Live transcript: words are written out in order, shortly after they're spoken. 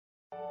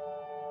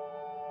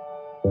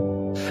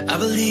I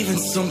believe in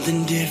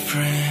something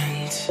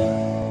different,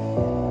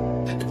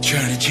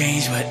 trying to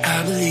change what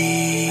I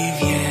believe,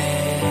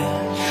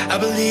 yeah. I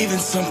believe in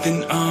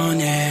something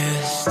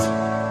honest,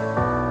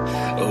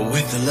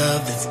 with a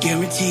love that's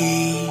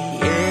guaranteed,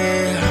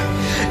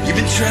 yeah. You've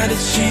been trying to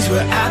change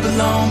where I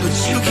belong, but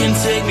you can't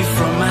take me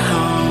from my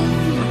home.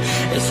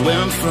 That's where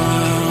I'm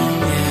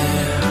from,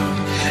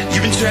 yeah.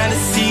 You've been trying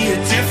to see a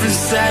different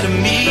side of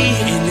me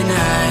in the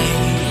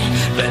night,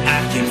 but I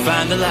can't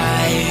find the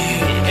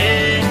light,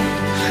 yeah.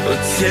 Well,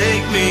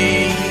 take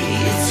me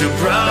to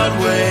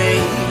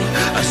Broadway,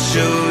 I'll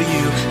show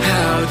you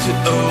how to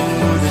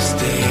own the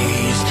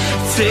stage.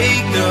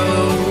 Take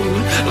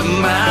note of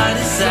my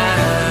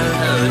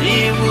desire,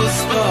 it will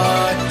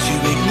spark to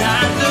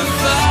ignite the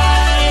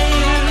fire.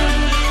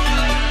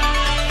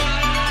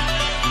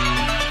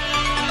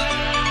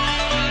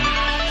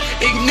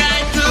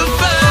 Ignite the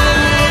fire.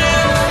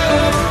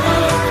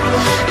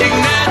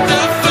 Ignite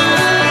the fire.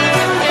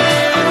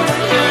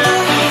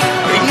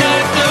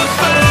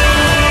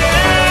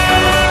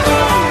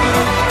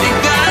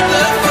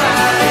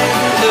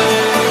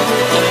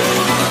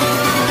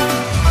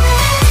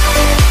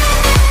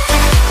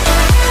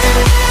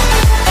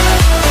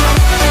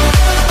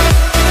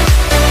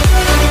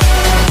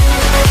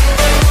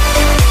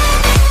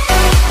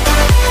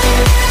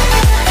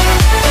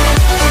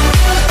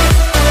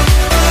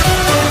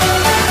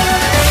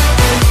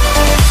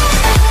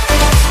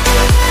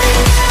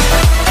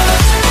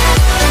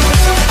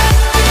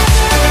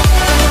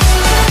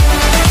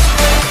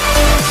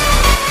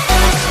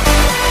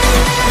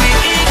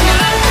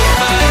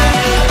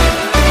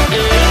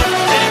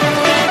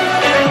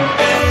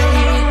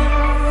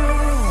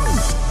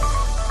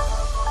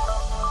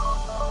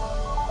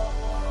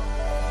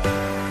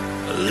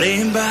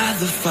 Laying by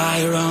the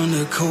fire on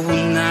a cold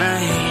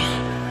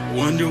night,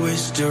 wonder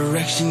which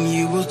direction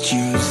you will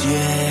choose,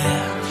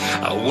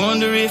 yeah. I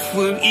wonder if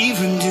we're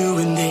even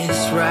doing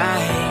this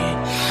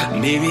right.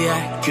 Maybe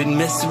I could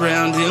mess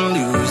around and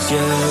lose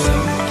you.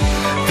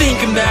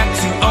 Thinking back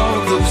to all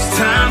those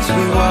times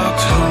we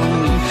walked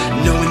home,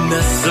 knowing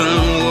the sun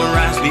will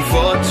rise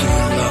before too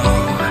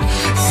long.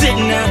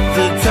 Sitting at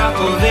the top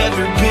of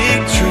every big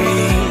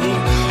tree,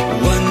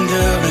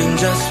 wondering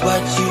just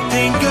what you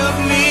think of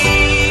me.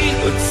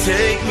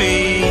 Take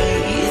me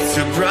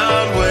to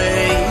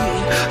Broadway,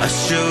 I'll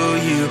show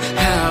you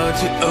how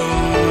to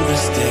own the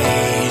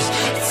stage.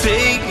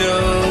 Take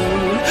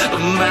note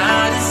of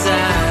my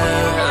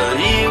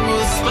desire, it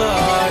will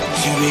spark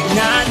to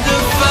ignite the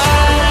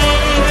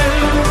fire.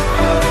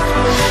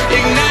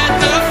 Ignite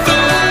the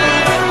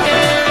fire.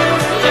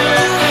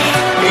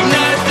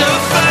 Ignite the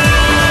fire.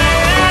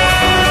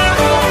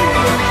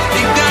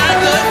 Ignite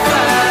the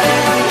fire.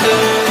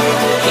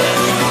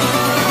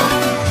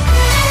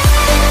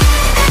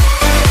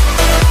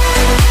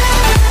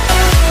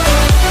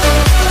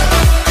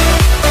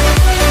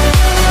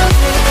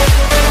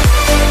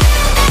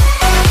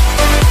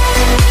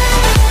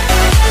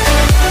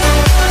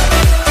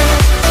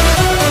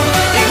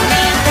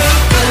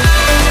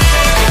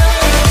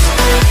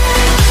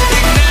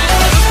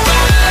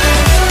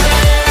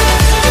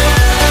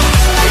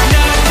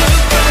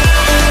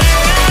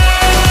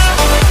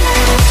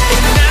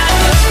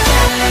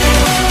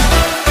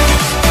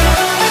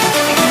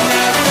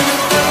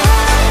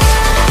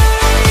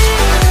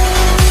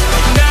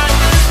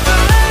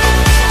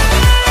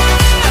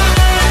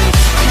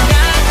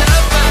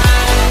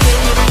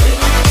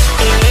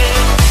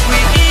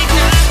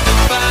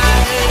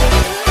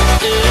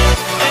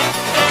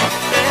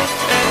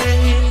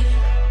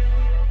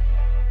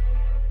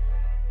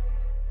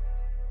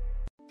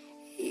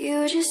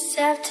 You just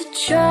have to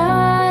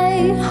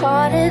try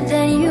harder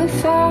than you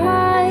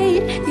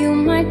fight. You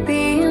might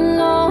be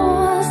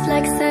lost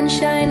like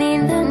sunshine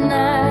in the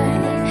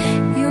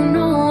night. You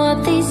know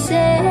what they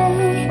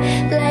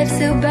say, life's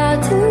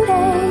about to